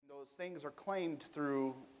those things are claimed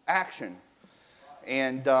through action.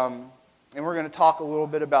 And we're going to talk a little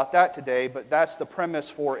bit about that today, but that's the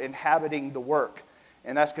premise for inhabiting the work.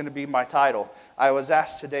 And that's going to be my title. I was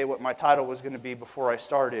asked today what my title was going to be before I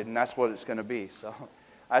started, and that's what it's going to be. So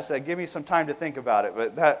I said, give me some time to think about it,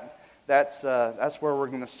 but that's where we're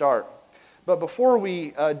going to start. But before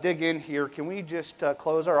we dig in here, can we just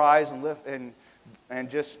close our eyes and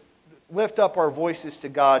just lift up our voices to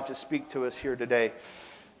God to speak to us here today.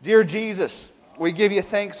 Dear Jesus, we give you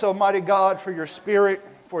thanks, Almighty God, for your Spirit,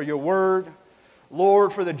 for your Word.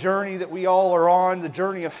 Lord, for the journey that we all are on, the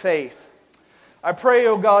journey of faith. I pray,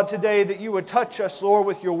 O God, today that you would touch us, Lord,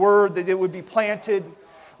 with your Word, that it would be planted,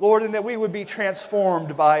 Lord, and that we would be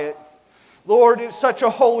transformed by it. Lord, it's such a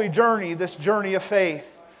holy journey, this journey of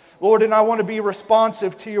faith. Lord, and I want to be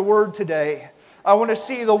responsive to your Word today. I want to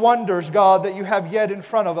see the wonders, God, that you have yet in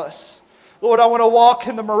front of us. Lord, I want to walk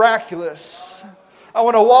in the miraculous. I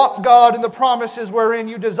want to walk, God, in the promises wherein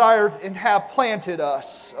you desired and have planted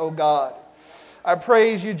us, O God. I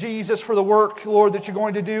praise you, Jesus, for the work, Lord, that you're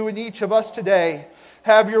going to do in each of us today.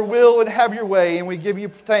 Have your will and have your way, and we give you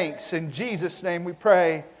thanks. In Jesus' name we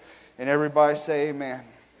pray. And everybody say amen.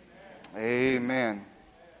 Amen.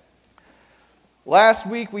 Last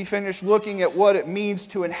week we finished looking at what it means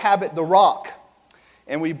to inhabit the rock.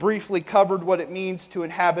 And we briefly covered what it means to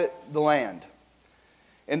inhabit the land.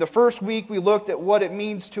 In the first week, we looked at what it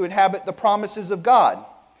means to inhabit the promises of God.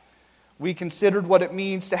 We considered what it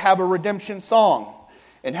means to have a redemption song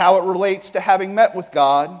and how it relates to having met with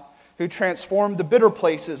God, who transformed the bitter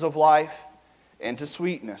places of life into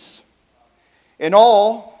sweetness. In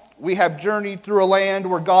all, we have journeyed through a land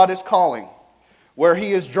where God is calling, where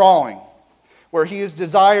He is drawing, where He has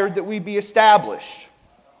desired that we be established.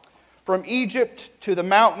 From Egypt to the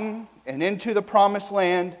mountain and into the promised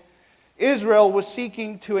land, Israel was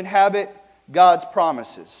seeking to inhabit God's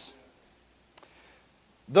promises.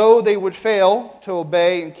 Though they would fail to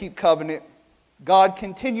obey and keep covenant, God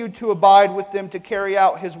continued to abide with them to carry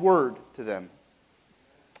out His word to them.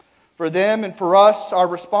 For them and for us, our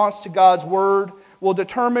response to God's word will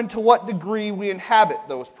determine to what degree we inhabit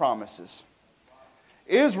those promises.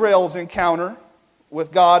 Israel's encounter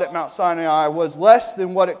with God at Mount Sinai was less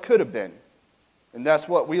than what it could have been. And that's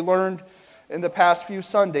what we learned in the past few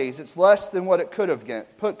Sundays. It's less than what it could have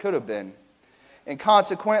been. And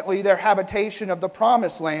consequently, their habitation of the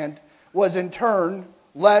promised land was in turn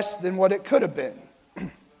less than what it could have been,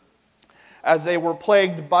 as they were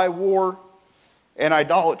plagued by war and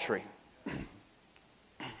idolatry.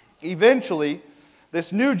 Eventually,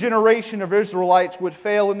 this new generation of Israelites would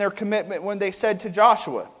fail in their commitment when they said to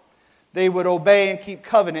Joshua, they would obey and keep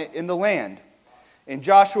covenant in the land. In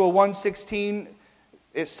Joshua 1:16,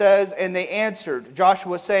 it says, and they answered,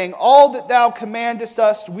 Joshua saying, all that thou commandest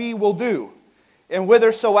us we will do, and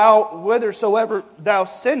whithersoever thou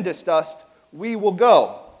sendest us we will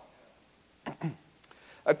go.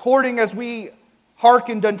 According as we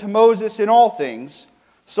hearkened unto Moses in all things,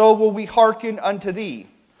 so will we hearken unto thee.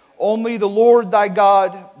 Only the Lord thy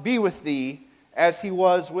God be with thee, as he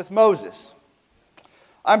was with Moses.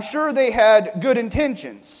 I'm sure they had good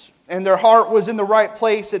intentions, and their heart was in the right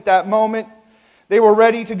place at that moment. They were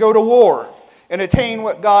ready to go to war and attain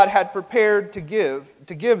what God had prepared to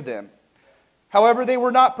give them. However, they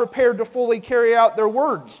were not prepared to fully carry out their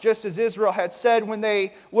words, just as Israel had said when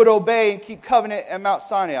they would obey and keep covenant at Mount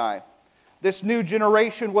Sinai. This new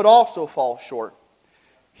generation would also fall short.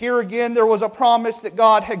 Here again, there was a promise that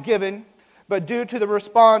God had given, but due to the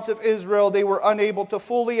response of Israel, they were unable to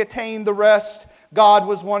fully attain the rest God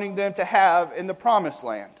was wanting them to have in the promised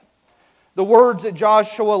land. The words that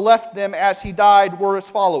Joshua left them as he died were as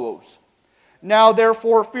follows. Now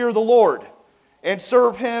therefore fear the Lord, and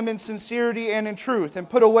serve Him in sincerity and in truth, and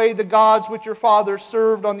put away the gods which your fathers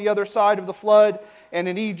served on the other side of the flood and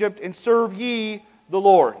in Egypt, and serve ye the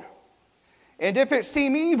Lord. And if it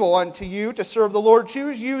seem evil unto you to serve the Lord,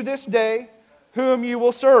 choose you this day whom you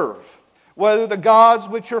will serve, whether the gods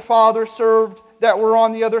which your fathers served that were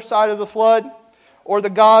on the other side of the flood, or the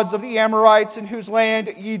gods of the Amorites in whose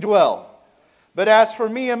land ye dwell. But as for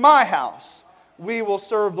me and my house, we will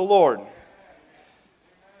serve the Lord.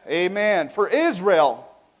 Amen. For Israel,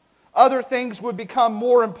 other things would become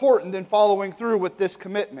more important than following through with this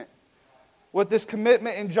commitment. With this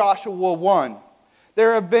commitment in Joshua 1.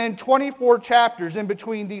 There have been 24 chapters in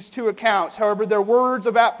between these two accounts. However, their words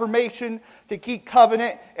of affirmation to keep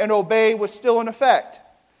covenant and obey was still in effect.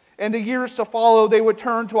 In the years to follow, they would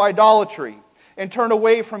turn to idolatry and turn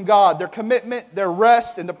away from God. Their commitment, their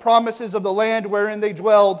rest, and the promises of the land wherein they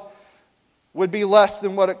dwelled would be less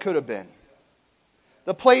than what it could have been.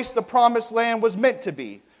 The place the promised land was meant to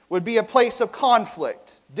be would be a place of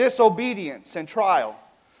conflict, disobedience, and trial,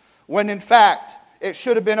 when in fact it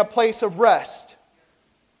should have been a place of rest,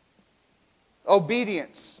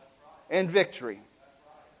 obedience, and victory.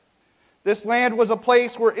 This land was a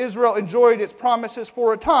place where Israel enjoyed its promises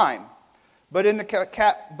for a time, but in the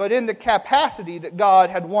capacity that God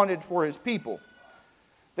had wanted for His people.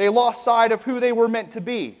 They lost sight of who they were meant to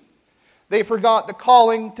be. They forgot the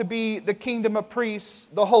calling to be the kingdom of priests,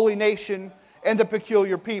 the holy nation, and the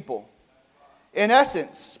peculiar people. In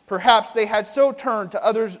essence, perhaps they had so turned to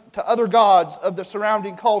other gods of the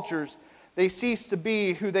surrounding cultures, they ceased to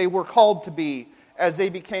be who they were called to be as they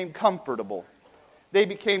became comfortable. They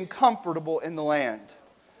became comfortable in the land.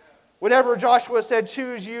 Whenever Joshua said,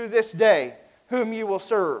 "Choose you this day whom you will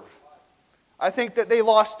serve," I think that they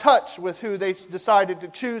lost touch with who they decided to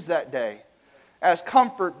choose that day as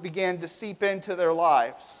comfort began to seep into their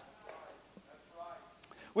lives.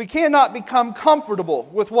 We cannot become comfortable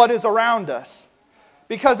with what is around us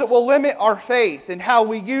because it will limit our faith in how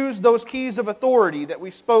we use those keys of authority that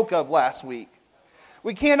we spoke of last week.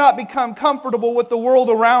 We cannot become comfortable with the world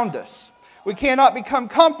around us. We cannot become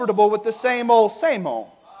comfortable with the same old, same old.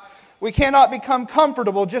 We cannot become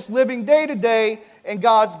comfortable just living day to day in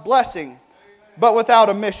God's blessing, but without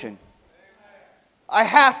a mission. I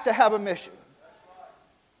have to have a mission.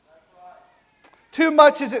 Too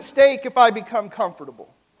much is at stake if I become comfortable.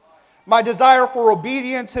 My desire for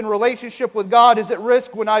obedience and relationship with God is at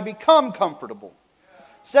risk when I become comfortable.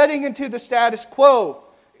 Setting into the status quo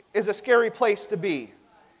is a scary place to be.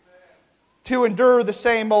 To endure the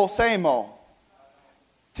same old,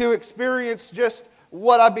 to experience just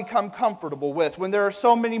what I become comfortable with when there are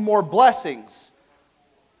so many more blessings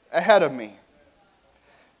ahead of me.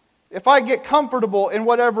 If I get comfortable in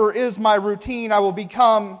whatever is my routine, I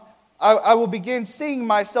will begin seeing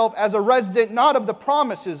myself as a resident not of the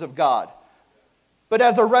promises of God, but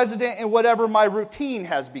as a resident in whatever my routine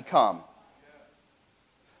has become.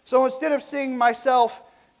 So instead of seeing myself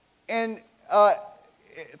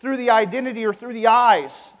through the identity or through the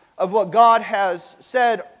eyes of what God has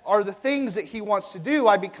said are the things that He wants to do,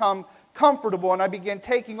 I become comfortable and I begin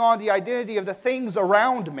taking on the identity of the things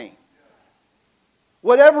around me.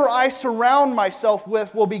 Whatever I surround myself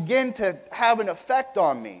with will begin to have an effect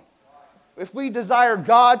on me. If we desire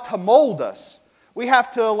God to mold us, we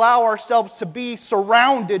have to allow ourselves to be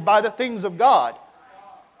surrounded by the things of God.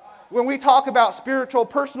 When we talk about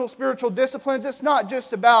personal spiritual disciplines, it's not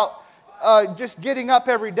just about just getting up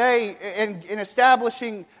every day and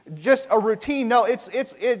establishing just a routine. No,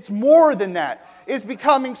 it's more than that. It's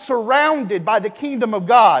becoming surrounded by the kingdom of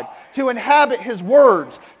God, to inhabit His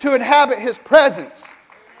words, to inhabit His presence,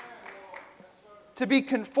 to be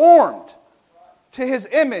conformed to His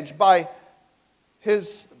image by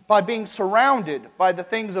being surrounded by the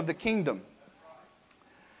things of the kingdom.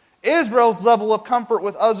 Israel's level of comfort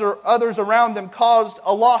with others around them caused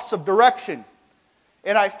a loss of direction.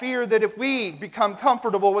 And I fear that if we become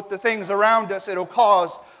comfortable with the things around us, it'll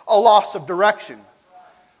cause a loss of direction.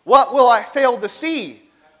 What will I fail to see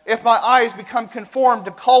if my eyes become conformed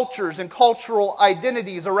to cultures and cultural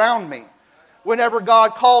identities around me? Whenever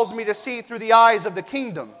God calls me to see through the eyes of the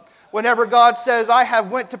kingdom, whenever God says, "I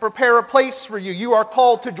have went to prepare a place for you, you are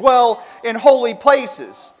called to dwell in holy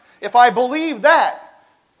places." If I believe that,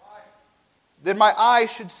 then my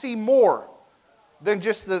eyes should see more than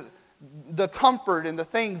just the comfort and the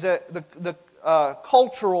things, the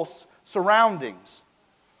cultural surroundings.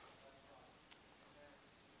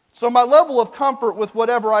 So my level of comfort with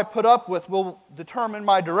whatever I put up with will determine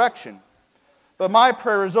my direction. But my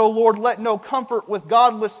prayer is, "O Lord, let no comfort with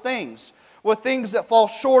godless things, with things that fall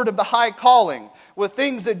short of the high calling, with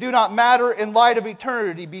things that do not matter in light of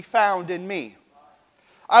eternity be found in me."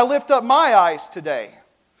 I lift up my eyes today.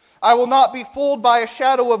 I will not be fooled by a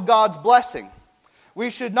shadow of God's blessing.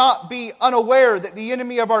 We should not be unaware that the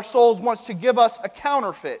enemy of our souls wants to give us a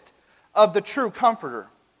counterfeit of the true comforter.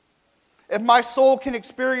 If my soul can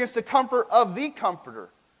experience the comfort of the comforter,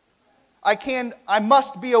 I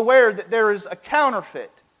must be aware that there is a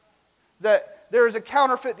counterfeit. That there is a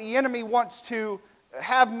counterfeit the enemy wants to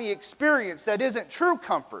have me experience that isn't true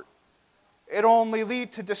comfort. It'll only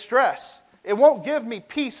lead to distress. It won't give me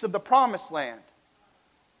peace of the promised land.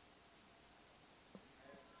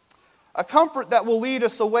 A comfort that will lead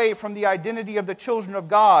us away from the identity of the children of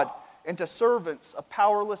God into servants of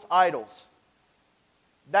powerless idols.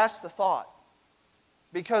 That's the thought.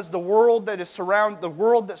 Because the world that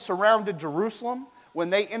surrounded Jerusalem when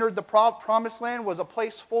they entered the promised land was a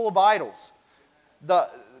place full of idols. The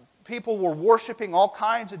people were worshiping all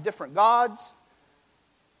kinds of different gods.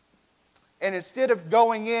 And instead of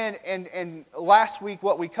going in, and last week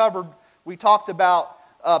what we covered, we talked about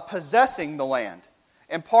possessing the land.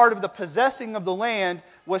 And part of the possessing of the land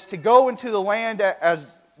was to go into the land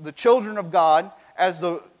as the children of God, as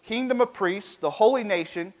the kingdom of priests, the holy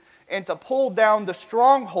nation, and to pull down the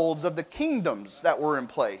strongholds of the kingdoms that were in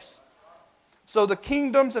place. So the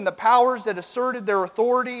kingdoms and the powers that asserted their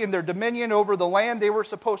authority and their dominion over the land, they were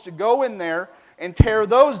supposed to go in there and tear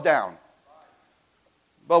those down.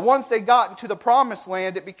 But once they got into the promised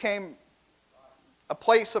land, it became a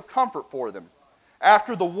place of comfort for them.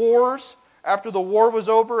 After the war was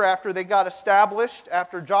over, after they got established,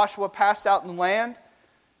 after Joshua passed out in the land,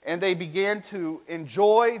 and they began to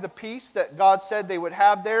enjoy the peace that God said they would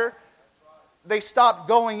have there, they stopped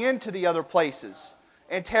going into the other places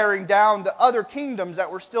and tearing down the other kingdoms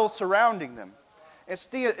that were still surrounding them.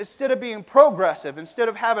 Instead of being progressive, instead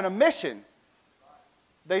of having a mission,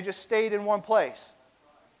 they just stayed in one place.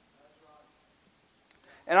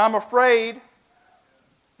 And I'm afraid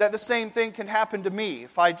that the same thing can happen to me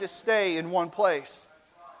if I just stay in one place.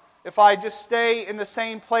 If I just stay in the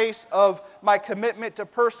same place of my commitment to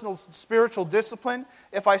personal spiritual discipline,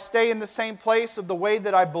 if I stay in the same place of the way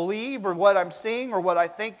that I believe or what I'm seeing or what I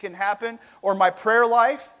think can happen or my prayer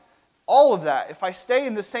life, all of that, if I stay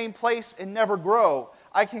in the same place and never grow,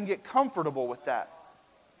 I can get comfortable with that.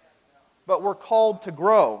 But we're called to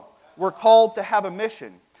grow. We're called to have a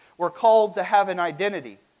mission. We're called to have an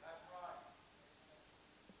identity.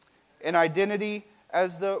 An identity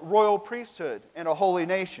as the royal priesthood and a holy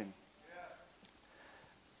nation.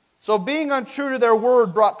 So being untrue to their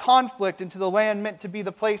word brought conflict into the land meant to be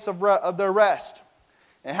the place of their rest.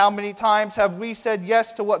 And how many times have we said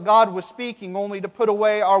yes to what God was speaking only to put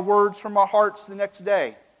away our words from our hearts the next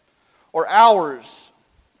day? Or hours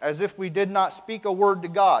as if we did not speak a word to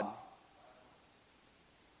God?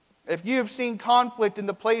 If you have seen conflict in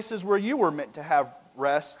the places where you were meant to have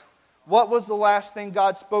rest, what was the last thing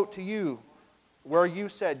God spoke to you where you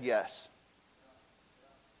said yes?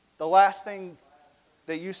 The last thing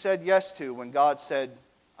that you said yes to when God said,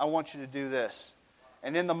 I want you to do this.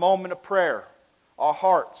 And in the moment of prayer, our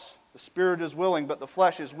hearts, the spirit is willing, but the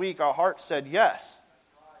flesh is weak, our hearts said yes.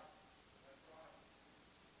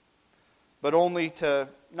 But only to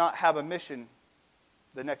not have a mission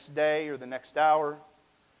the next day or the next hour,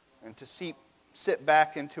 and to sit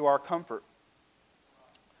back into our comfort.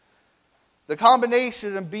 The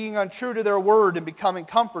combination of being untrue to their word and becoming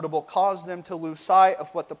comfortable caused them to lose sight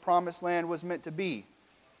of what the promised land was meant to be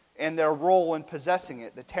and their role in possessing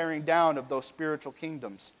it, the tearing down of those spiritual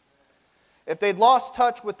kingdoms. If they'd lost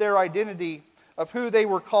touch with their identity of who they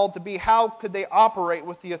were called to be, how could they operate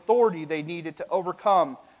with the authority they needed to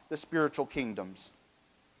overcome the spiritual kingdoms?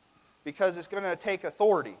 Because it's going to take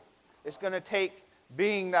authority. It's going to take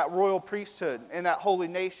being that royal priesthood and that holy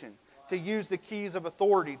nation to use the keys of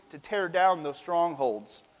authority to tear down those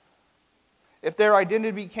strongholds. If their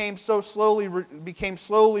identity became slowly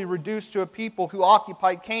reduced to a people who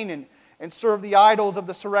occupied Canaan and served the idols of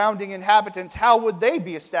the surrounding inhabitants, how would they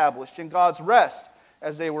be established in God's rest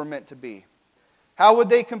as they were meant to be? How would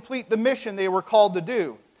they complete the mission they were called to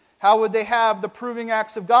do? How would they have the proving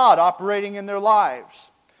acts of God operating in their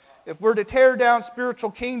lives? If we're to tear down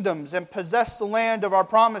spiritual kingdoms and possess the land of our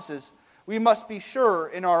promises, we must be sure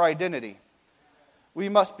in our identity. We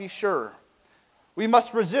must be sure. We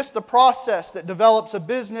must resist the process that develops a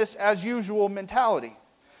business as usual mentality.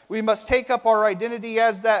 We must take up our identity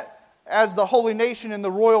as the holy nation and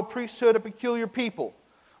the royal priesthood, a peculiar people.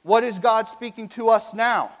 What is God speaking to us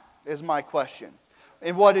now, is my question.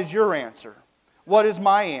 And what is your answer? What is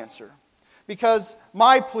my answer? Because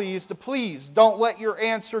my plea is to please don't let your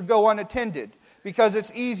answer go unattended. Because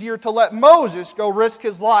it's easier to let Moses go risk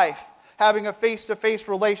his life having a face-to-face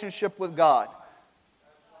relationship with God.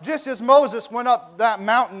 Just as Moses went up that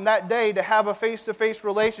mountain that day to have a face-to-face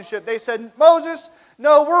relationship, they said, Moses,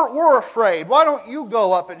 no, we're afraid. Why don't you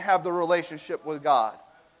go up and have the relationship with God?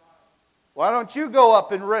 Why don't you go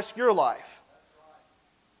up and risk your life?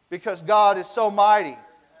 Because God is so mighty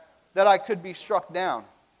that I could be struck down.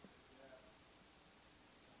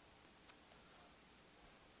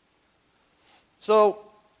 So,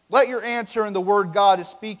 let your answer in the word God is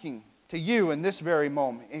speaking to you in this very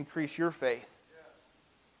moment increase your faith.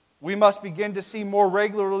 We must begin to see more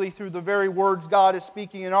regularly through the very words God is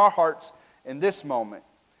speaking in our hearts in this moment.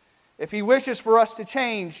 If He wishes for us to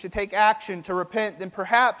change, to take action, to repent, then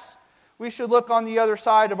perhaps we should look on the other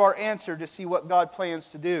side of our answer to see what God plans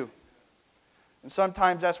to do. And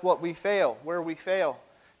sometimes that's what we fail, where we fail.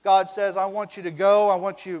 God says, I want you to go, I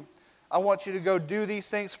want you to go do these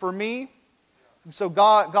things for me. And so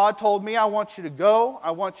God told me, I want you to go. I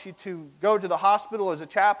want you to go to the hospital as a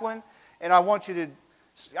chaplain, and I want you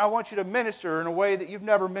to minister in a way that you've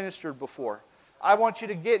never ministered before. I want you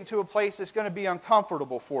to get into a place that's going to be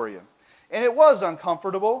uncomfortable for you. And it was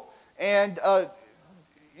uncomfortable. And,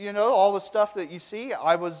 all the stuff that you see,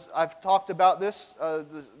 I've talked about this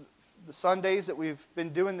the Sundays that we've been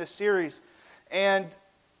doing this series. And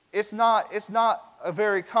it's not a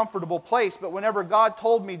very comfortable place. But whenever God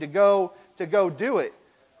told me to go do it,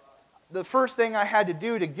 the first thing I had to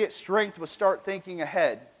do to get strength was start thinking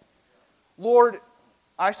ahead. Lord,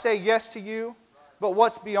 I say yes to you, but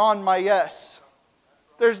what's beyond my yes?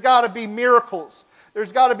 There's got to be miracles.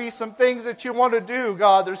 There's got to be some things that you want to do,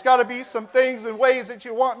 God. There's got to be some things and ways that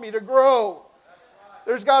you want me to grow.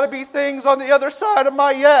 There's got to be things on the other side of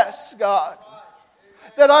my yes, God,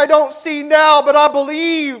 that I don't see now, but I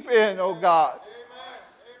believe in, oh God.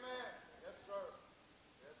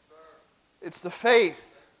 It's the faith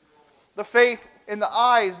in the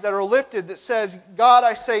eyes that are lifted that says, God,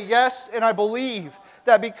 I say yes and I believe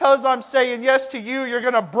that because I'm saying yes to you, you're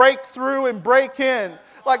going to break through and break in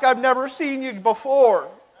like I've never seen you before.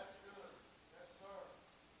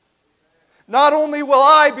 Not only will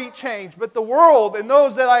I be changed, but the world and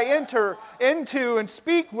those that I enter into and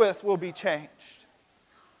speak with will be changed.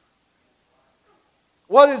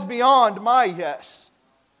 What is beyond my yes?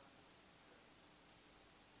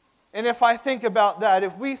 And if I think about that,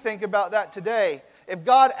 if we think about that today, if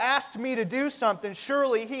God asked me to do something,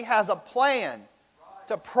 surely He has a plan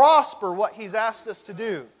to prosper what He's asked us to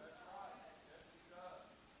do.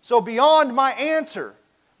 So beyond my answer,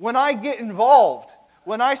 when I get involved,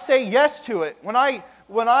 when I say yes to it, when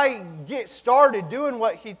I get started doing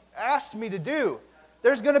what He asked me to do,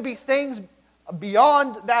 there's going to be things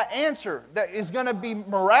beyond that answer that is going to be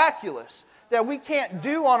miraculous, that we can't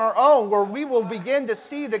do on our own, where we will begin to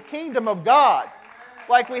see the kingdom of God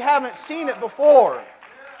like we haven't seen it before.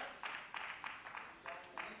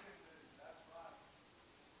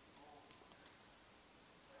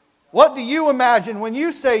 What do you imagine when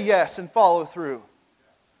you say yes and follow through?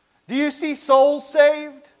 Do you see souls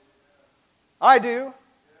saved? I do.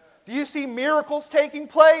 Do you see miracles taking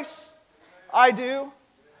place? I do.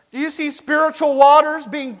 Do you see spiritual waters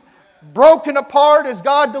being broken apart as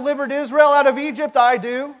God delivered Israel out of Egypt? I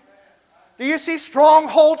do. Do you see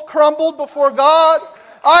strongholds crumbled before God?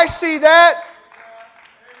 I see that.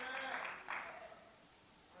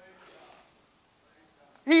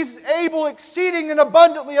 He's able exceeding and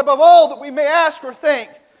abundantly above all that we may ask or think.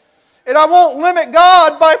 And I won't limit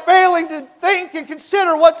God by failing to think and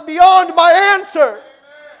consider what's beyond my answer.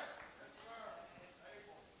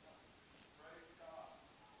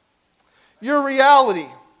 Your reality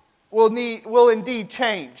will indeed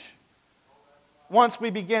change once we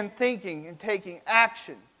begin thinking and taking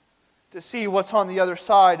action to see what's on the other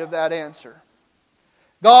side of that answer.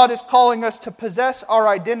 God is calling us to possess our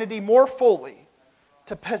identity more fully,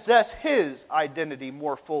 to possess His identity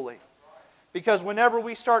more fully. Because whenever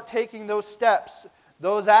we start taking those steps,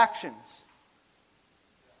 those actions,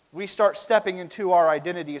 we start stepping into our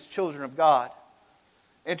identity as children of God,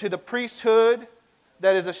 into the priesthood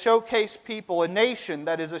that is a showcase people, a nation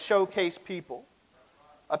that is a showcase people,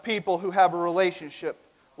 a people who have a relationship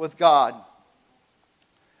with God.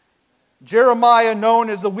 Jeremiah, known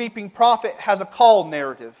as the weeping prophet, has a call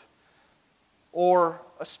narrative, or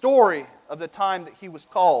a story of the time that he was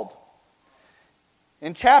called.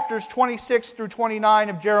 In chapters 26 through 29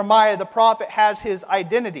 of Jeremiah, the prophet has his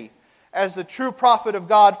identity as the true prophet of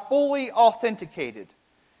God fully authenticated.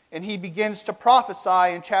 And he begins to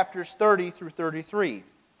prophesy in chapters 30 through 33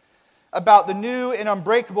 about the new and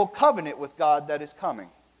unbreakable covenant with God that is coming.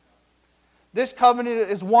 This covenant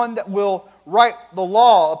is one that will write the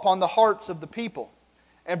law upon the hearts of the people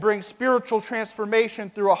and bring spiritual transformation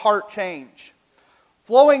through a heart change.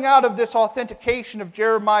 Flowing out of this authentication of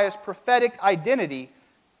Jeremiah's prophetic identity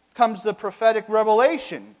comes the prophetic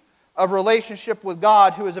revelation of relationship with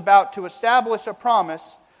God, who is about to establish a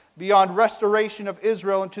promise beyond restoration of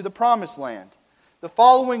Israel into the promised land. The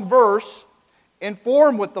following verse,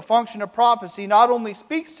 informed with the function of prophecy, not only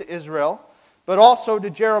speaks to Israel, but also to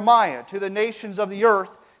Jeremiah, to the nations of the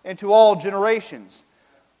earth, and to all generations.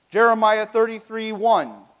 Jeremiah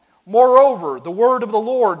 33:1. Moreover, the word of the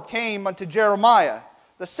Lord came unto Jeremiah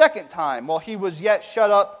the second time, while he was yet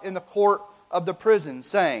shut up in the court of the prison,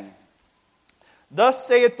 saying, Thus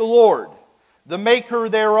saith the Lord, the maker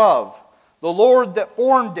thereof, the Lord that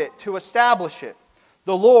formed it to establish it.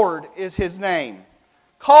 The Lord is His name.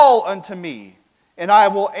 Call unto me, and I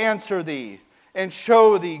will answer thee, and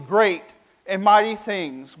show thee great and mighty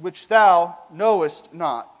things which thou knowest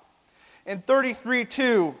not. In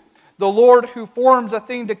 33:2, the Lord who forms a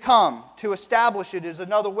thing to come, to establish it, is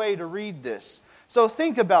another way to read this. So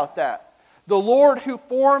think about that. The Lord who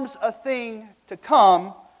forms a thing to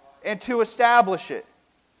come and to establish it.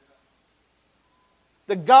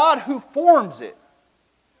 The God who forms it.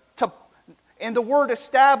 And the word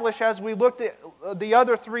establish, as we looked at the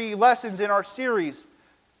other 3 lessons in our series,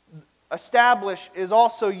 establish is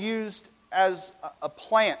also used as a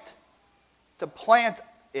plant, to plant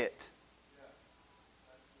it.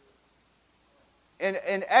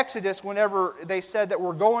 In Exodus, whenever they said that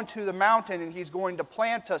we're going to the mountain and He's going to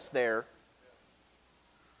plant us there,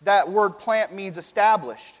 that word plant means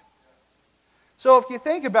established. So if you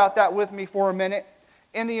think about that with me for a minute,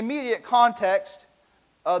 in the immediate context,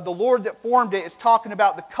 the Lord that formed it is talking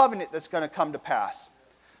about the covenant that's going to come to pass.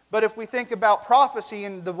 But if we think about prophecy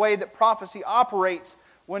and the way that prophecy operates,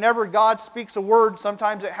 whenever God speaks a word,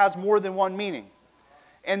 sometimes it has more than one meaning.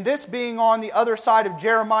 And this being on the other side of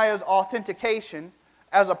Jeremiah's authentication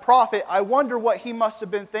as a prophet, I wonder what he must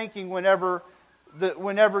have been thinking whenever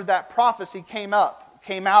that prophecy came out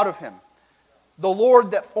of him. The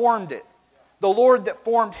Lord that formed it. The Lord that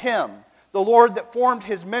formed him. The Lord that formed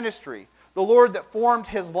his ministry. The Lord that formed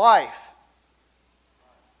his life.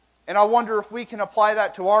 And I wonder if we can apply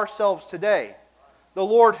that to ourselves today. The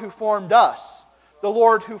Lord who formed us. The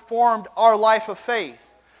Lord who formed our life of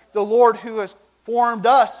faith. The Lord who has formed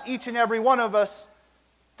us, each and every one of us,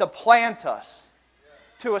 to plant us,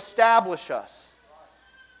 to establish us.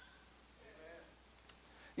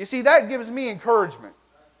 You see, that gives me encouragement.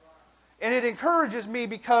 And it encourages me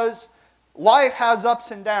because life has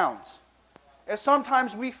ups and downs. And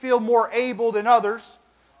sometimes we feel more able than others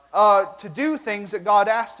to do things that God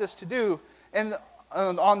asked us to do. And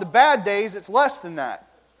on the bad days, it's less than that.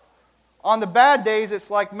 On the bad days,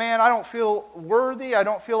 it's like, man, I don't feel worthy. I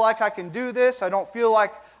don't feel like I can do this. I don't feel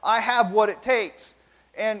like I have what it takes.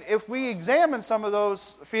 And if we examine some of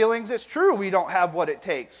those feelings, it's true we don't have what it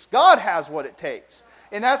takes. God has what it takes.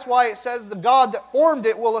 And that's why it says the God that formed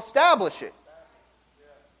it will establish it.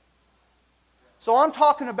 So I'm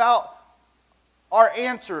talking about our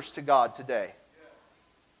answers to God today.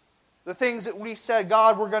 The things that we said,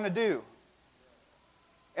 God, we're going to do.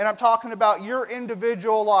 And I'm talking about your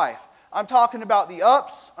individual life. I'm talking about the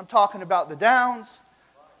ups. I'm talking about the downs.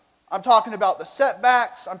 I'm talking about the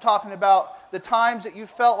setbacks. I'm talking about the times that you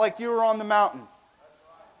felt like you were on the mountain.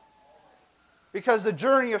 Because the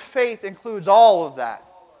journey of faith includes all of that.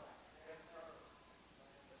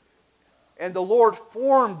 And the Lord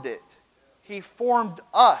formed it. He formed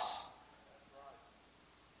us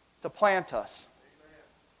to plant us.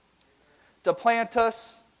 To plant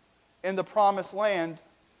us in the promised land.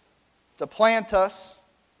 To plant us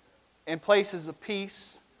in places of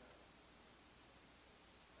peace.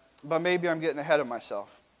 But maybe I'm getting ahead of myself.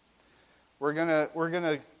 We're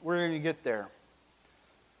gonna get there.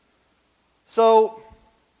 So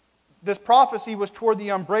this prophecy was toward the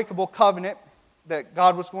unbreakable covenant that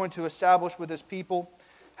God was going to establish with His people.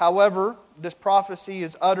 However, this prophecy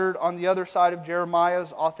is uttered on the other side of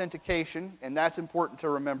Jeremiah's authentication, and that's important to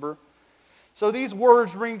remember. So these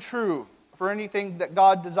words ring true for anything that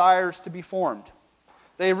God desires to be formed.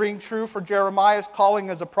 They ring true for Jeremiah's calling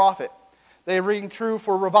as a prophet. They ring true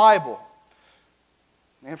for revival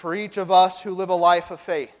and for each of us who live a life of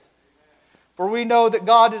faith. For we know that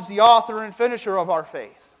God is the author and finisher of our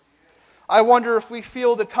faith. I wonder if we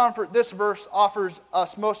feel the comfort this verse offers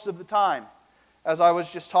us most of the time, as I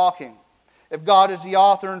was just talking. If God is the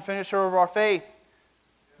author and finisher of our faith,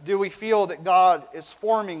 do we feel that God is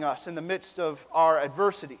forming us in the midst of our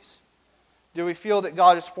adversities? Do we feel that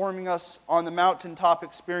God is forming us on the mountaintop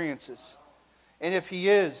experiences? And if He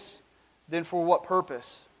is, then for what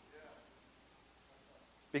purpose?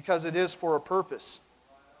 Because it is for a purpose.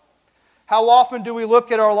 How often do we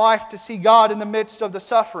look at our life to see God in the midst of the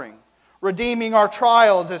suffering, redeeming our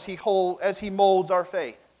trials as He molds our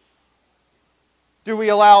faith? Do we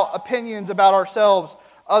allow opinions about ourselves,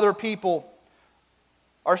 other people,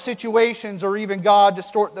 our situations, or even God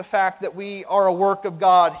distort the fact that we are a work of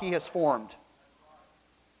God He has formed?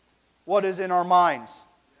 What is in our minds?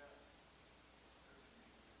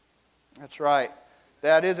 That's right.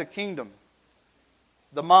 That is a kingdom.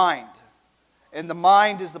 The mind. And the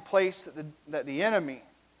mind is the place that the enemy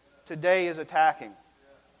today is attacking.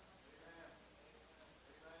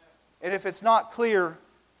 And if it's not clear,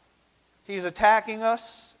 he's attacking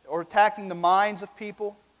us or attacking the minds of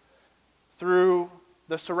people through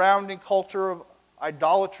the surrounding culture of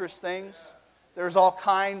idolatrous things. There's all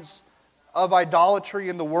kinds of idolatry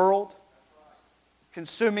in the world,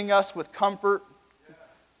 consuming us with comfort,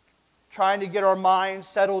 trying to get our minds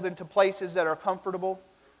settled into places that are comfortable,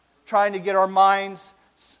 trying to get our minds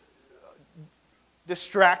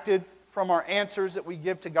distracted from our answers that we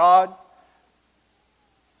give to God,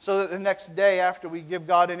 so that the next day after we give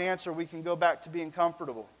God an answer, we can go back to being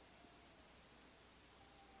comfortable.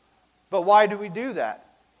 But why do we do that?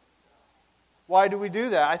 Why do we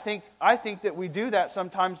do that? I think that we do that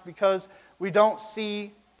sometimes because we don't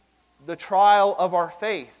see the trial of our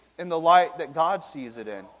faith in the light that God sees it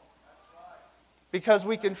in. Because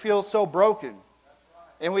we can feel so broken.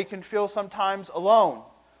 And we can feel sometimes alone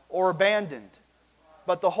or abandoned.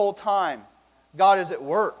 But the whole time, God is at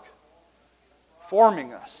work,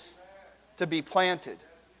 forming us to be planted.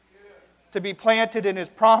 To be planted in His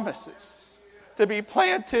promises. To be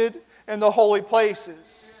planted in the holy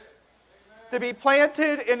places. To be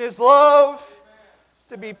planted in His love.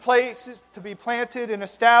 To be planted and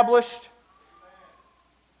established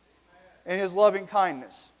in His loving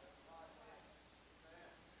kindness.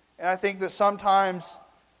 And I think that sometimes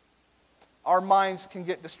our minds can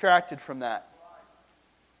get distracted from that.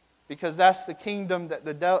 Because that's the kingdom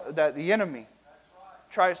that the enemy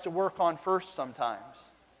tries to work on first sometimes.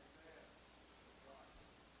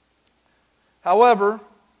 However,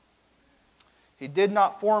 He did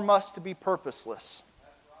not form us to be purposeless.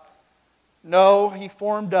 No, He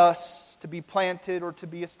formed us to be planted or to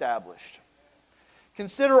be established.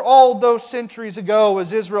 Consider all those centuries ago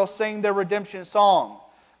as Israel sang their redemption song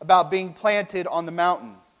about being planted on the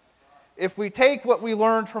mountain. If we take what we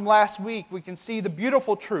learned from last week, we can see the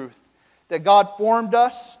beautiful truth that God formed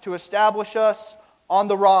us to establish us on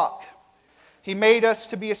the rock. He made us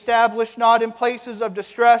to be established not in places of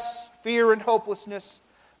distress, fear, and hopelessness,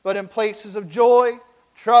 but in places of joy,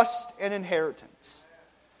 trust, and inheritance.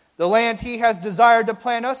 The land He has desired to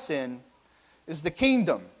plant us in is the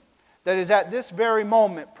kingdom that is at this very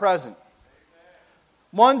moment present.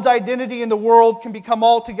 One's identity in the world can become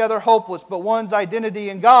altogether hopeless, but one's identity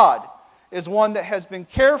in God is one that has been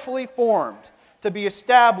carefully formed to be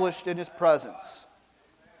established in His presence.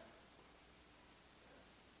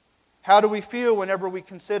 How do we feel whenever we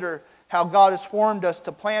consider how God has formed us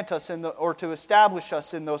to plant us or to establish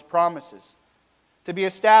us in those promises? To be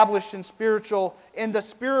established in the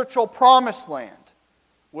spiritual promised land,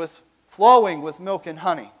 flowing with milk and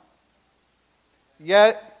honey.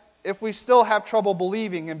 Yet, if we still have trouble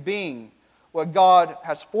believing and being what God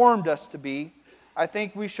has formed us to be, I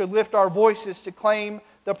think we should lift our voices to claim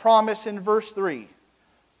the promise in verse 3.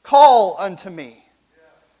 Call unto me,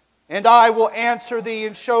 and I will answer thee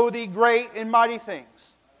and show thee great and mighty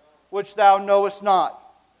things, which thou knowest not.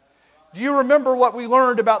 Do you remember what we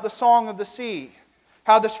learned about the Song of the Sea?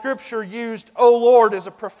 How the Scripture used, O Lord, as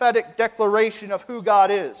a prophetic declaration of who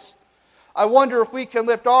God is. I wonder if we can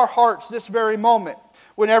lift our hearts this very moment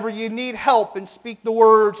whenever you need help and speak the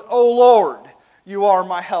words, O Lord, you are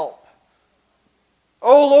my help.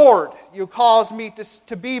 O Lord, you cause me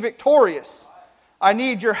to be victorious. I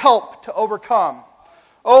need your help to overcome.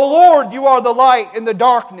 O Lord, you are the light in the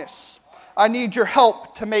darkness. I need your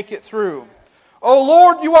help to make it through. O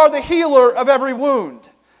Lord, you are the healer of every wound.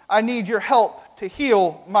 I need your help to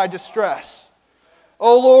heal my distress.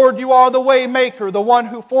 O Lord, you are the way maker, the one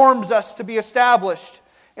who forms us to be established,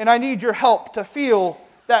 and I need your help to feel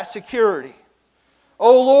that security.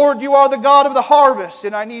 O Lord, you are the God of the harvest,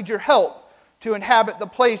 and I need your help to inhabit the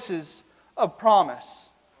places of promise.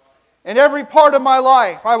 In every part of my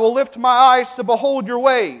life, I will lift my eyes to behold your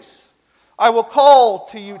ways. I will call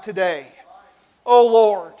to you today. O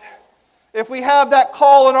Lord, if we have that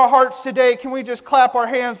call in our hearts today, can we just clap our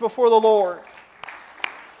hands before the Lord?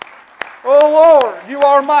 O Lord, you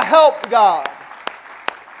are my help, God.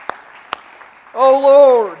 O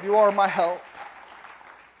Lord, you are my help.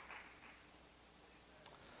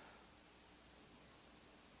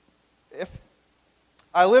 If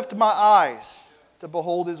I lift my eyes to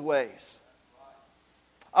behold His ways,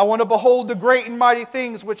 I want to behold the great and mighty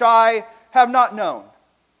things which I have not known.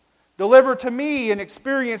 Deliver to me an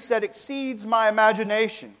experience that exceeds my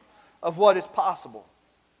imagination of what is possible.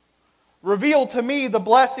 Reveal to me the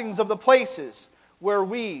blessings of the places where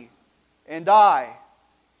we and I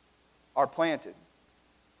are planted.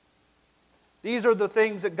 These are the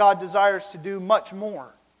things that God desires to do much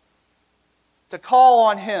more. To call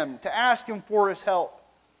on Him, to ask Him for His help.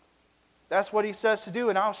 That's what He says to do.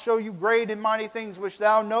 And I'll show you great and mighty things which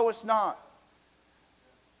thou knowest not.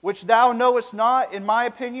 Which thou knowest not, in my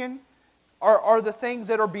opinion, are the things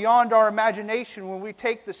that are beyond our imagination when we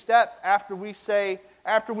take the step after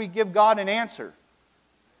we give God an answer.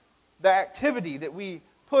 The activity that we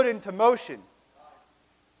put into motion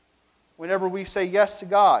whenever we say yes to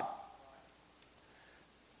God.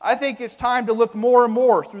 I think it's time to look more and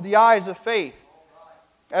more through the eyes of faith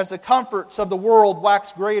as the comforts of the world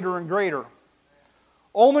wax greater and greater.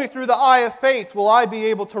 Only through the eye of faith will I be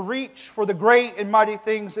able to reach for the great and mighty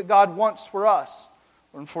things that God wants for us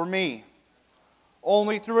and for me.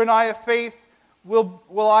 Only through an eye of faith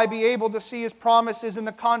will I be able to see His promises in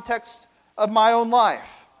the context of my own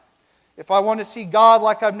life? If I want to see God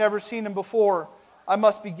like I've never seen Him before, I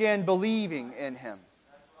must begin believing in Him.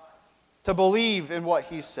 To believe in what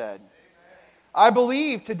He said. I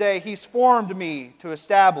believe today He's formed me to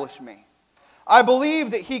establish me. I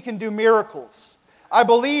believe that He can do miracles. I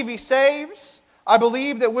believe He saves. I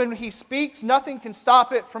believe that when He speaks, nothing can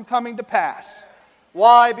stop it from coming to pass.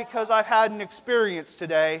 Why? Because I've had an experience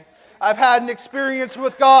today. I've had an experience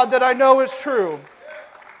with God that I know is true.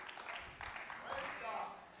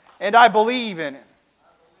 And I believe in Him.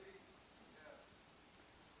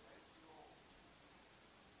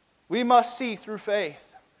 We must see through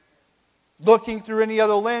faith. Looking through any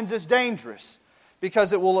other lens is dangerous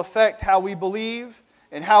because it will affect how we believe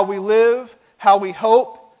and how we live, how we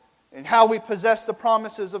hope, and how we possess the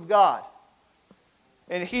promises of God.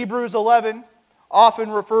 In Hebrews 11, often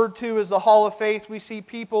referred to as the Hall of Faith, we see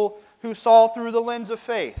people who saw through the lens of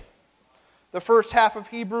faith. The first half of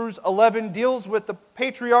Hebrews 11 deals with the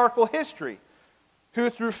patriarchal history, who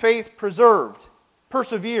through faith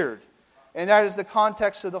persevered. And that is the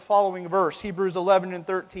context of the following verse, Hebrews 11 and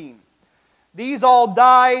 13. These all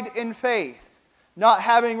died in faith, not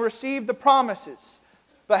having received the promises,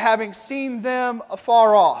 but having seen them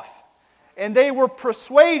afar off. And they were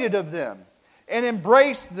persuaded of them, and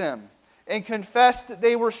embraced them, and confessed that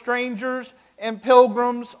they were strangers and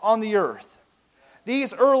pilgrims on the earth.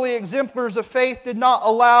 These early exemplars of faith did not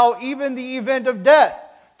allow even the event of death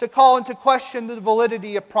to call into question the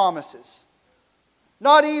validity of promises.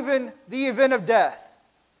 Not even the event of death.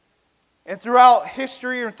 And throughout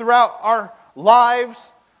history or throughout our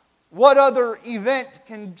lives, what other event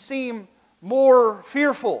can seem more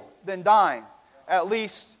fearful than dying? At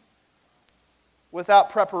least without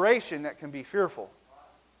preparation, that can be fearful.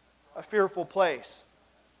 A fearful place.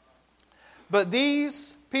 But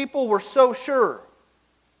these people were so sure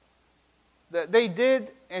that they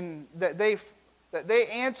did, and that they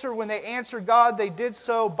answered, when they answered God, they did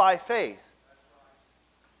so by faith.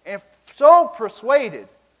 And so persuaded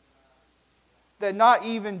that not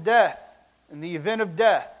even death, in the event of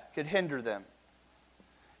death, could hinder them.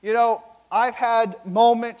 You know, I've had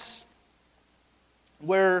moments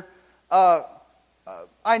where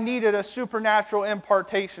I needed a supernatural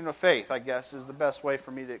impartation of faith, I guess is the best way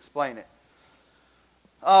for me to explain it.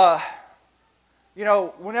 You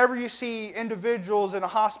know, whenever you see individuals in a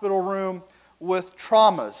hospital room with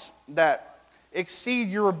traumas that exceed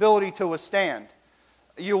your ability to withstand,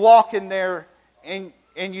 you walk in there and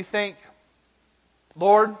you think,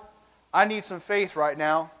 Lord, I need some faith right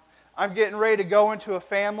now. I'm getting ready to go into a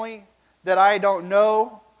family that I don't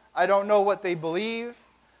know. I don't know what they believe.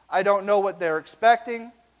 I don't know what they're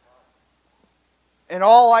expecting. And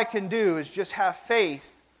all I can do is just have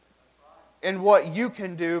faith in what you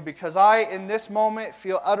can do, because I, in this moment,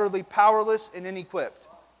 feel utterly powerless and inequipped.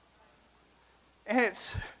 And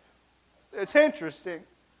it's interesting,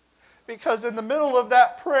 because in the middle of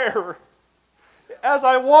that prayer, as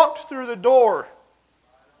I walked through the door,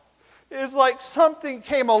 it's like something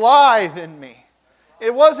came alive in me.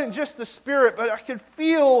 It wasn't just the Spirit, but I could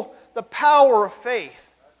feel the power of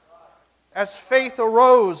faith as faith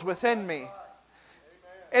arose within me.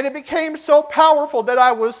 And it became so powerful that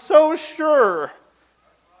I was so sure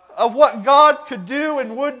of what God could do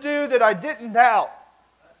and would do that I didn't doubt.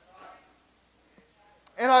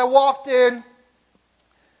 And I walked in,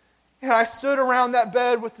 and I stood around that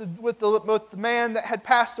bed with the man that had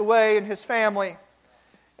passed away and his family.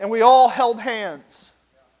 And we all held hands.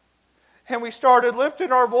 And we started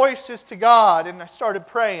lifting our voices to God. And I started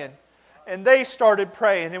praying. And they started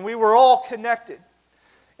praying. And we were all connected.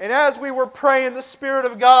 And as we were praying, the Spirit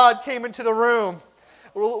of God came into the room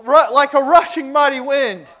like a rushing mighty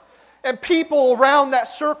wind. And people around that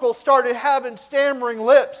circle started having stammering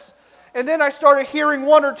lips. And then I started hearing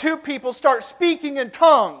one or two people start speaking in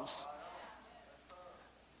tongues.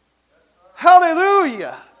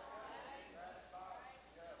 Hallelujah!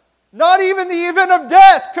 Not even the event of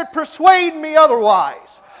death could persuade me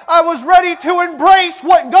otherwise. I was ready to embrace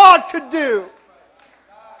what God could do.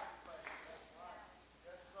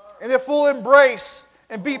 And if we'll embrace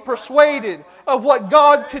and be persuaded of what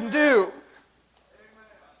God can do,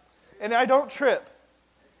 and I don't trip,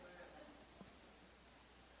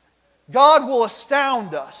 God will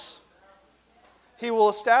astound us. He will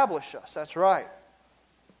establish us. That's right.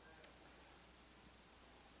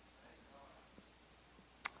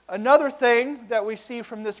 Another thing that we see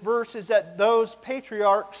from this verse is that those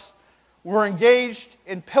patriarchs were engaged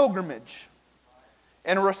in pilgrimage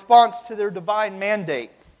in response to their divine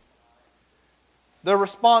mandate, their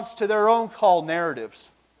response to their own call narratives.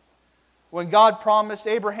 When God promised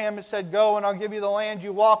Abraham and said, "Go and I'll give you the land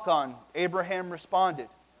you walk on," Abraham responded.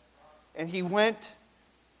 And he went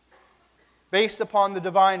based upon the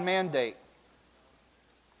divine mandate.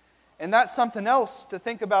 And that's something else to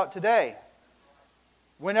think about today.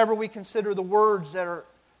 Whenever we consider the words that are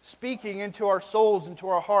speaking into our souls, into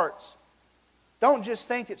our hearts, don't just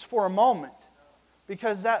think it's for a moment,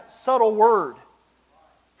 because that subtle word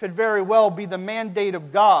could very well be the mandate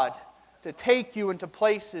of God to take you into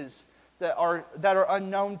places that are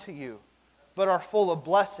unknown to you, but are full of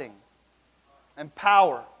blessing and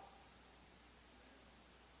power.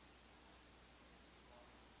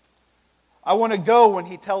 I want to go when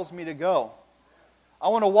He tells me to go. I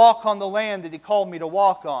want to walk on the land that He called me to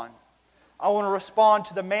walk on. I want to respond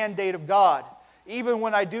to the mandate of God. Even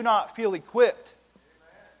when I do not feel equipped,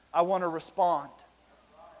 I want to respond.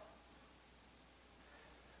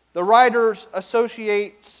 The writers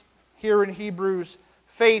associates here in Hebrews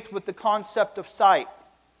faith with the concept of sight,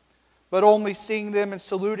 but only seeing them and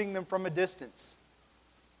saluting them from a distance.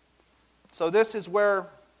 So this is where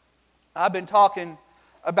I've been talking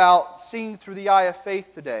about seeing through the eye of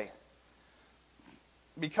faith today.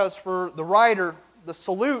 Because for the writer, the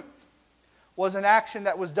salute was an action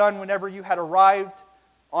that was done whenever you had arrived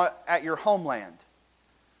at your homeland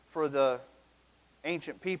for the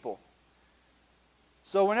ancient people.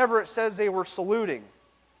 So whenever it says they were saluting,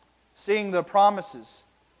 seeing the promises,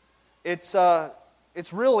 it's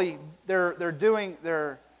really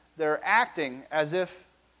they're acting as if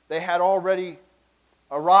they had already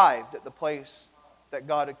arrived at the place that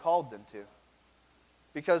God had called them to.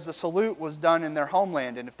 Because the salute was done in their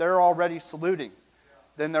homeland, and if they're already saluting,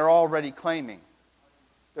 then they're already claiming.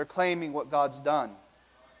 They're claiming what God's done.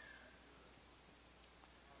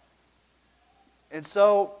 And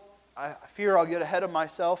so I fear I'll get ahead of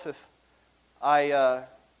myself if I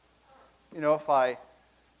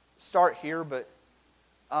start here, but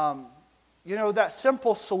that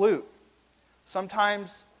simple salute,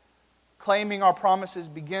 sometimes claiming our promises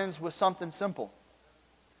begins with something simple.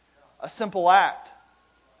 A simple act.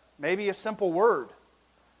 Maybe a simple word.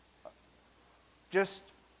 Just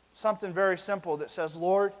something very simple that says,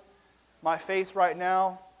 "Lord, my faith right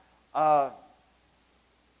now, I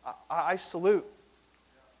salute.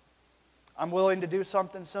 I'm willing to do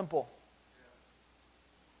something simple."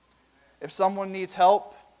 If someone needs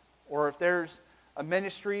help, or if there's a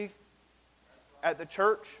ministry at the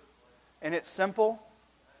church and it's simple,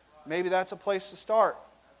 maybe that's a place to start,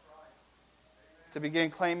 to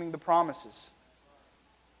begin claiming the promises.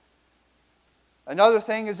 Another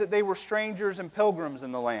thing is that they were strangers and pilgrims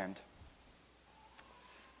in the land.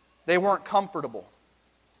 They weren't comfortable.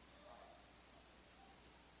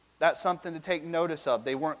 That's something to take notice of.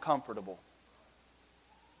 They weren't comfortable.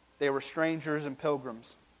 They were strangers and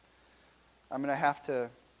pilgrims. I'm going to have to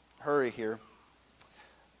hurry here.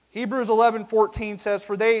 Hebrews 11:14 says,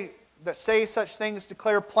 "For they that say such things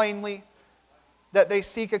declare plainly that they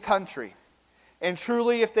seek a country. And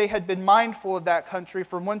truly, if they had been mindful of that country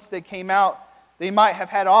from whence they came out, they might have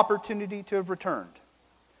had opportunity to have returned.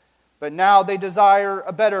 But now they desire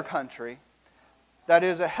a better country, that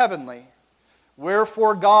is, a heavenly.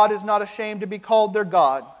 Wherefore God is not ashamed to be called their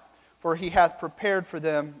God, for He hath prepared for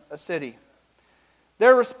them a city."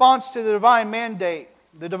 Their response to the divine mandate,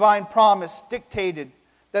 the divine promise, dictated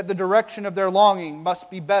that the direction of their longing must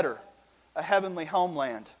be better, a heavenly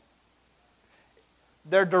homeland.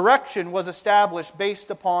 Their direction was established based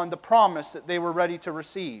upon the promise that they were ready to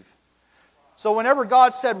receive. So whenever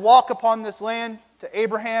God said, "Walk upon this land," to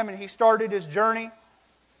Abraham, and he started his journey,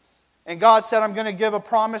 and God said, "I'm going to give a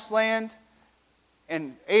promised land,"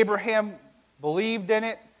 and Abraham believed in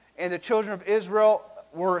it, and the children of Israel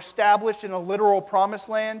were established in a literal promised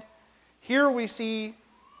land, here we see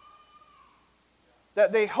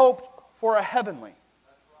that they hoped for a heavenly.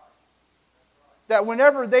 That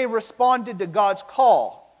whenever they responded to God's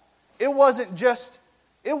call, their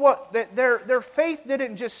faith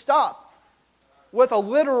didn't just stop with a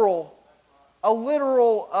literal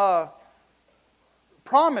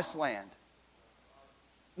promised land.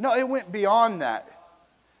 No, it went beyond that.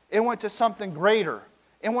 It went to something greater.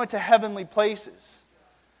 It went to heavenly places.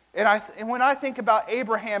 And when I think about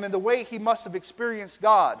Abraham and the way he must have experienced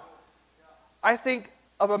God, I think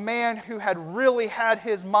of a man who had really had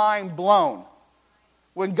his mind blown.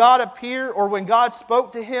 When God appeared or when God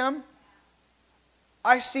spoke to him,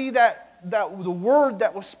 I see that the word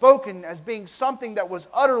that was spoken as being something that was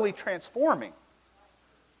utterly transforming.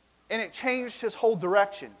 And it changed his whole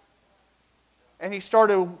direction. And he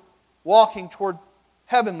started walking toward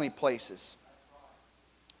heavenly places.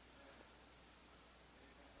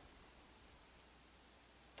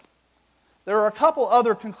 There are a couple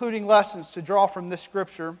other concluding lessons to draw from this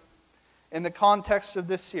scripture in the context of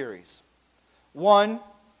this series. One,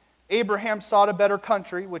 Abraham sought a better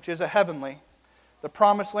country, which is a heavenly. The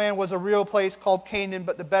promised land was a real place called Canaan,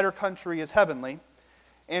 but the better country is heavenly.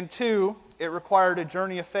 And two, it required a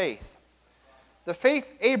journey of faith. The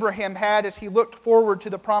faith Abraham had as he looked forward to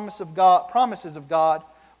the promises of God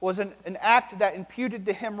was an act that imputed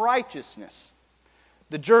to him righteousness.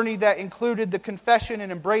 The journey that included the confession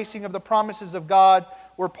and embracing of the promises of God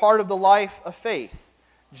were part of the life of faith.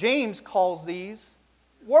 James calls these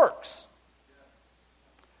works.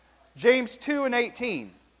 James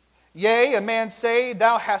 2:18. Yea, a man say,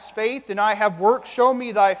 Thou hast faith, and I have works. Show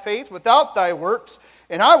me thy faith without thy works,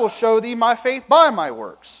 and I will show thee my faith by my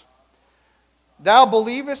works. Thou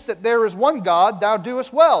believest that there is one God, thou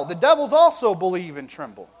doest well. The devils also believe and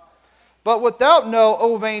tremble. But wilt thou know,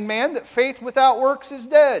 O vain man, that faith without works is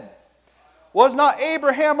dead? Was not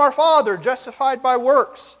Abraham our father justified by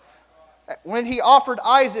works when he offered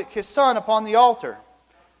Isaac his son upon the altar?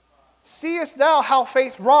 Seest thou how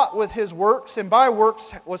faith wrought with his works, and by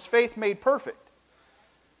works was faith made perfect?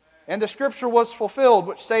 And the scripture was fulfilled,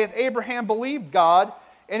 which saith, Abraham believed God,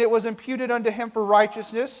 and it was imputed unto him for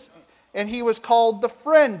righteousness, and he was called the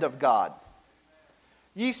friend of God.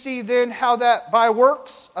 Ye see then how that by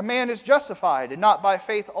works a man is justified, and not by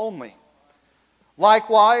faith only.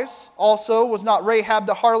 Likewise, also was not Rahab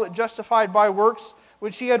the harlot justified by works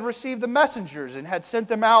when she had received the messengers and had sent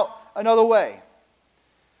them out another way?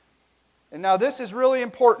 And now this is really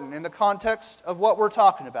important in the context of what we're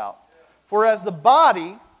talking about. For as the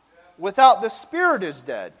body without the spirit is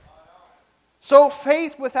dead, so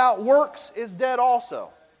faith without works is dead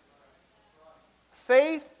also.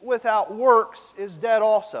 Faith without works is dead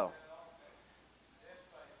also.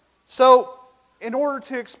 So, in order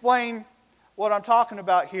to explain what I'm talking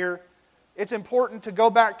about here, it's important to go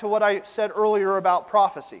back to what I said earlier about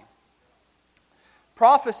prophecy.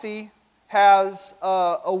 Prophecy has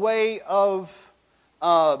a way of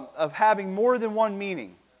having more than one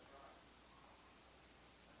meaning.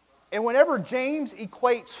 And whenever James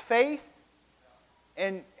equates faith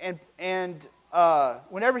and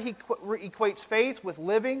whenever he equates faith with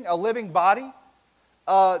living, a living body,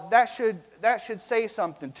 that should say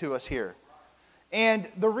something to us here. And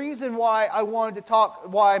the reason why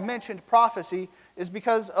I mentioned prophecy is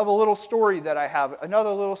because of a little story that I have,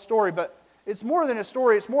 another little story, but it's more than a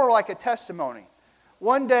story, it's more like a testimony.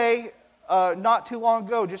 One day, not too long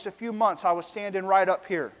ago, just a few months, I was standing right up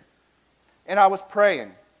here, and I was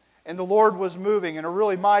praying, and the Lord was moving in a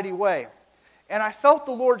really mighty way. And I felt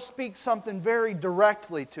the Lord speak something very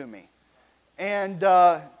directly to me. And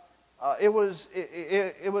it was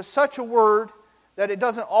such a word that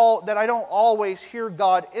I don't always hear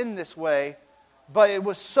God in this way, but it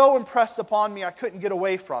was so impressed upon me I couldn't get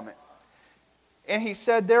away from it. And he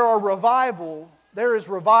said, there is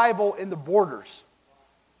revival in the borders.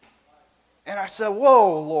 And I said,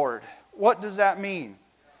 whoa, Lord, what does that mean?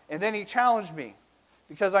 And then he challenged me,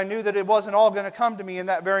 because I knew that it wasn't all going to come to me in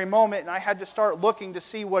that very moment, and I had to start looking to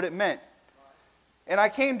see what it meant. And I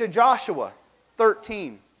came to Joshua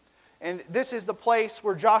 13. And this is the place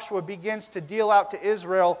where Joshua begins to deal out to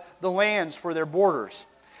Israel the lands for their borders.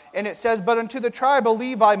 And it says, But unto the tribe of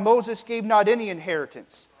Levi Moses gave not any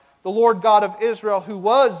inheritance. The Lord God of Israel,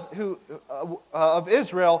 of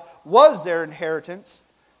Israel was their inheritance,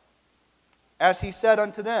 as he said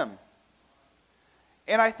unto them.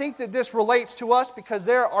 And I think that this relates to us because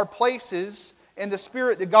there are places in the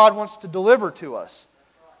Spirit that God wants to deliver to us.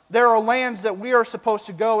 There are lands that we are supposed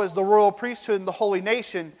to go as the royal priesthood and the holy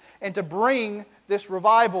nation and to bring this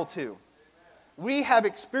revival to. We have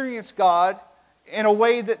experienced God in a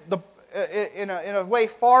way that in a way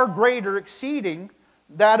far greater, exceeding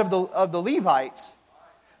that of the Levites,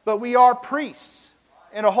 but we are priests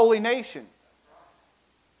in a holy nation.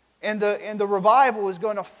 And the revival is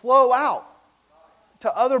going to flow out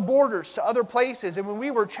to other borders, to other places. And when we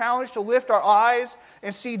were challenged to lift our eyes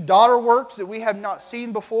and see daughter works that we have not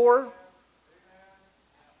seen before,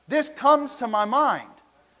 this comes to my mind.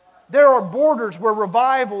 There are borders where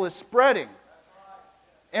revival is spreading.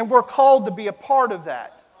 And we're called to be a part of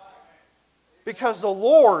that. Because the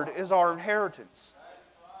Lord is our inheritance.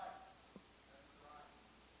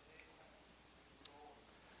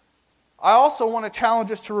 I also want to challenge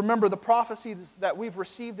us to remember the prophecies that we've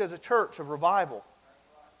received as a church of revival,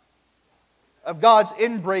 of God's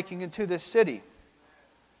inbreaking into this city.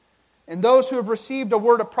 And those who have received a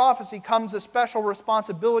word of prophecy comes a special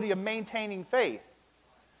responsibility of maintaining faith.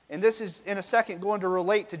 And this is, in a second, going to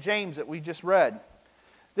relate to James that we just read.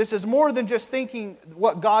 This is more than just thinking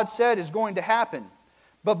what God said is going to happen,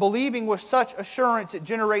 but believing with such assurance it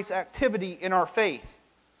generates activity in our faith.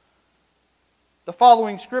 The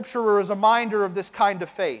following scripture is a reminder of this kind of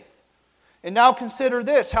faith. And now consider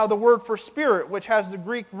this, how the word for spirit, which has the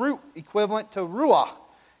Greek root equivalent to ruach,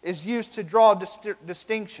 is used to draw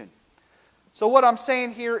distinction. So what I'm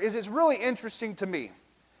saying here is it's really interesting to me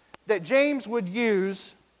that James would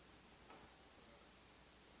use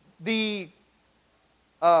the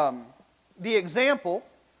example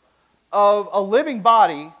of a living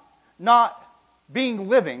body not being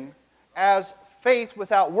living, as faith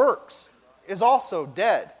without works is also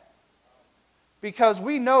dead. Because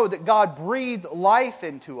we know that God breathed life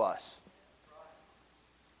into us.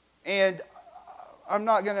 And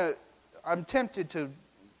I'm tempted to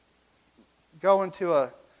go into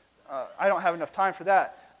I don't have enough time for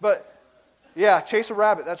that. But, yeah, chase a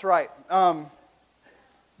rabbit, that's right.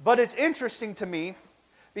 But it's interesting to me,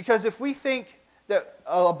 because if we think that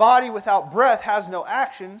a body without breath has no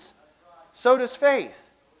actions, so does faith.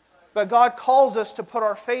 But God calls us to put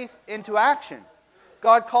our faith into action.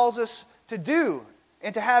 God calls us to do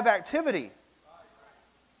and to have activity.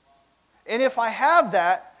 And if I have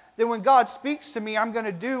that, then when God speaks to me, I'm going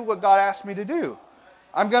to do what God asked me to do.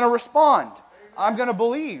 I'm going to respond. I'm going to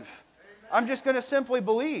believe. I'm just going to simply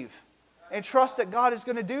believe and trust that God is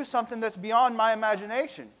going to do something that's beyond my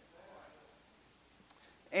imagination.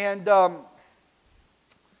 And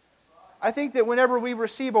I think that whenever we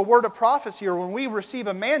receive a word of prophecy or when we receive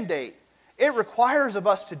a mandate, it requires of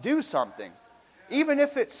us to do something, even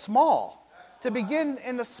if it's small, to begin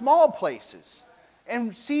in the small places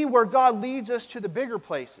and see where God leads us to the bigger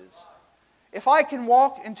places. If I can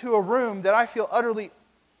walk into a room that I feel utterly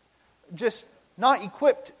just not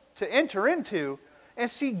equipped to enter into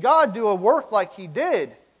and see God do a work like He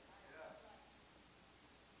did,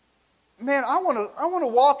 man, I want to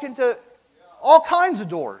walk into all kinds of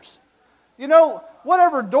doors. You know,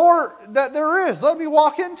 whatever door that there is, let me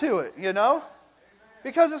walk into it, you know?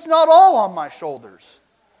 Because it's not all on my shoulders.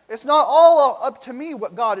 It's not all up to me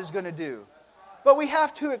what God is going to do. But we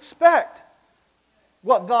have to expect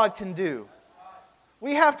what God can do.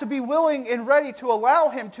 We have to be willing and ready to allow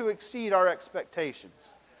Him to exceed our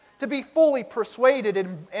expectations. To be fully persuaded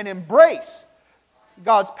and embrace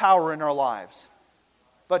God's power in our lives.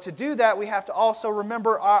 But to do that, we have to also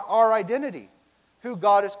remember our identity. Who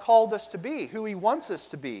God has called us to be. Who He wants us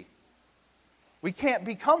to be. We can't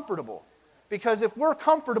be comfortable. Because if we're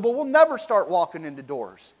comfortable, we'll never start walking into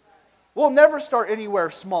doors. We'll never start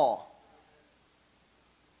anywhere small.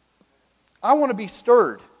 I want to be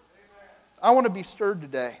stirred. I want to be stirred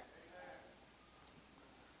today.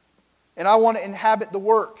 And I want to inhabit the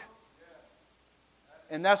work.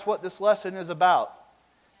 And that's what this lesson is about.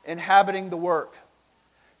 Inhabiting the work.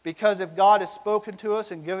 Because if God has spoken to us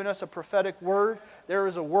and given us a prophetic word, there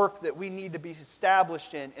is a work that we need to be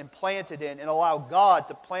established in and planted in and allow God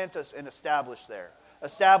to plant us and establish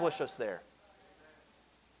us there.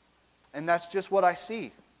 And that's just what I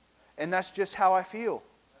see. And that's just how I feel.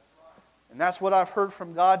 And that's what I've heard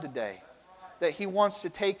from God today. That He wants to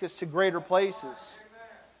take us to greater places.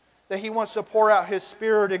 That He wants to pour out His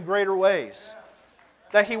Spirit in greater ways.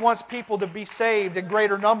 That He wants people to be saved in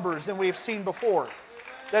greater numbers than we have seen before.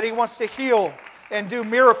 That He wants to heal and do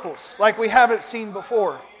miracles like we haven't seen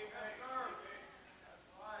before.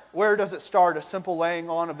 Where does it start? A simple laying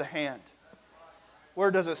on of the hand. Where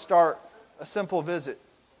does it start? A simple visit.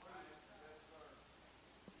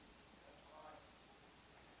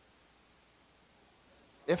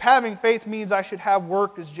 If having faith means I should have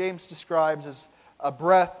work, as James describes as a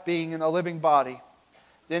breath being in a living body,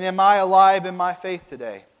 then am I alive in my faith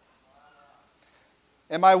today?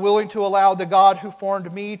 Am I willing to allow the God who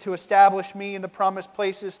formed me to establish me in the promised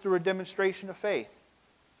places through a demonstration of faith?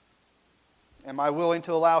 Am I willing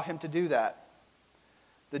to allow Him to do that?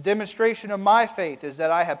 The demonstration of my faith is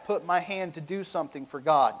that I have put my hand to do something for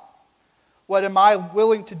God. What am I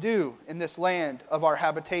willing to do in this land of our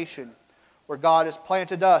habitation where God has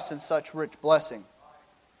planted us in such rich blessing?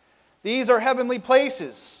 These are heavenly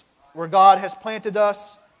places where God has planted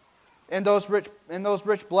us in those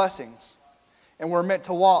rich blessings. And we're meant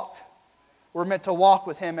to walk. We're meant to walk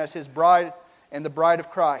with Him as His bride and the bride of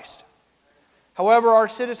Christ. However, our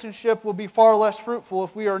citizenship will be far less fruitful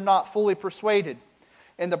if we are not fully persuaded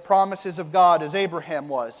in the promises of God as Abraham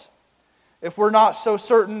was. If we're not so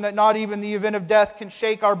certain that not even the event of death can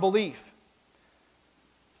shake our belief.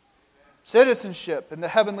 Citizenship in the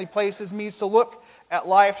heavenly places means to look at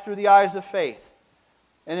life through the eyes of faith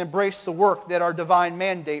and embrace the work that our divine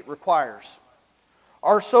mandate requires.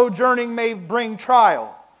 Our sojourning may bring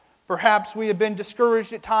trial. Perhaps we have been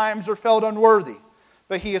discouraged at times or felt unworthy,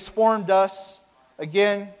 but He has formed us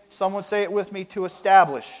Again, someone say it with me, to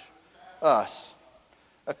establish us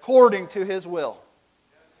according to His will.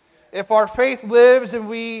 If our faith lives and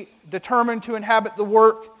we determine to inhabit the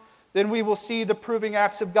work, then we will see the proving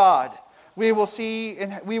acts of God. We will see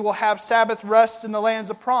and we will have Sabbath rest in the lands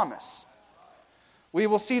of promise. We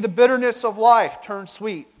will see the bitterness of life turn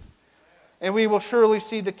sweet. And we will surely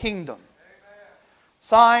see the kingdom.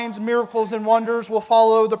 Signs, miracles, and wonders will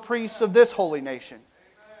follow the priests of this holy nation.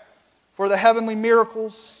 For the heavenly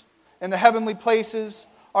miracles and the heavenly places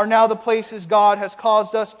are now the places God has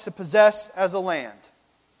caused us to possess as a land.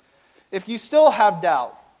 If you still have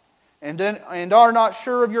doubt and are not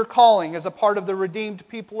sure of your calling as a part of the redeemed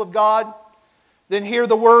people of God, then hear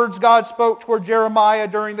the words God spoke toward Jeremiah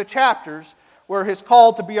during the chapters where his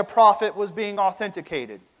call to be a prophet was being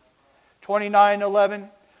authenticated. 29:11,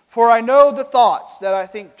 For I know the thoughts that I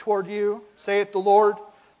think toward you, saith the Lord,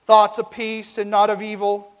 thoughts of peace and not of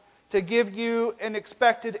evil, to give you an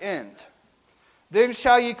expected end. Then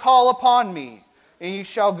shall ye call upon me, and ye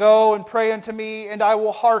shall go and pray unto me, and I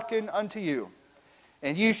will hearken unto you.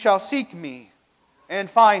 And ye shall seek me and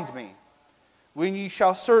find me, when ye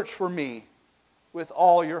shall search for me with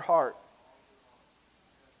all your heart.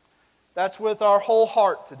 That's with our whole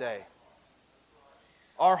heart today.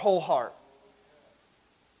 Our whole heart.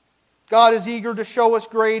 God is eager to show us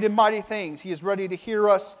great and mighty things. He is ready to hear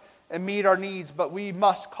us and meet our needs, but we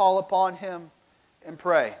must call upon Him and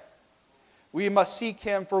pray. We must seek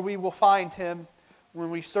Him, for we will find Him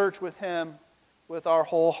when we search with Him with our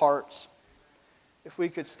whole hearts. If we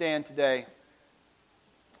could stand today.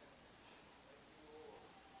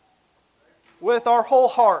 With our whole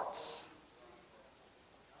hearts,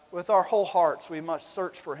 we must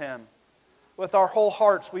search for Him. With our whole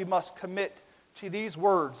hearts, we must commit to these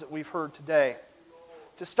words that we've heard today.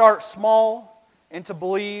 To start small and to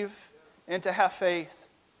believe and to have faith.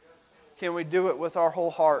 Can we do it with our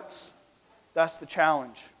whole hearts? That's the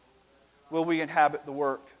challenge. Will we inhabit the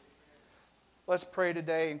work? Let's pray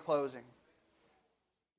today in closing.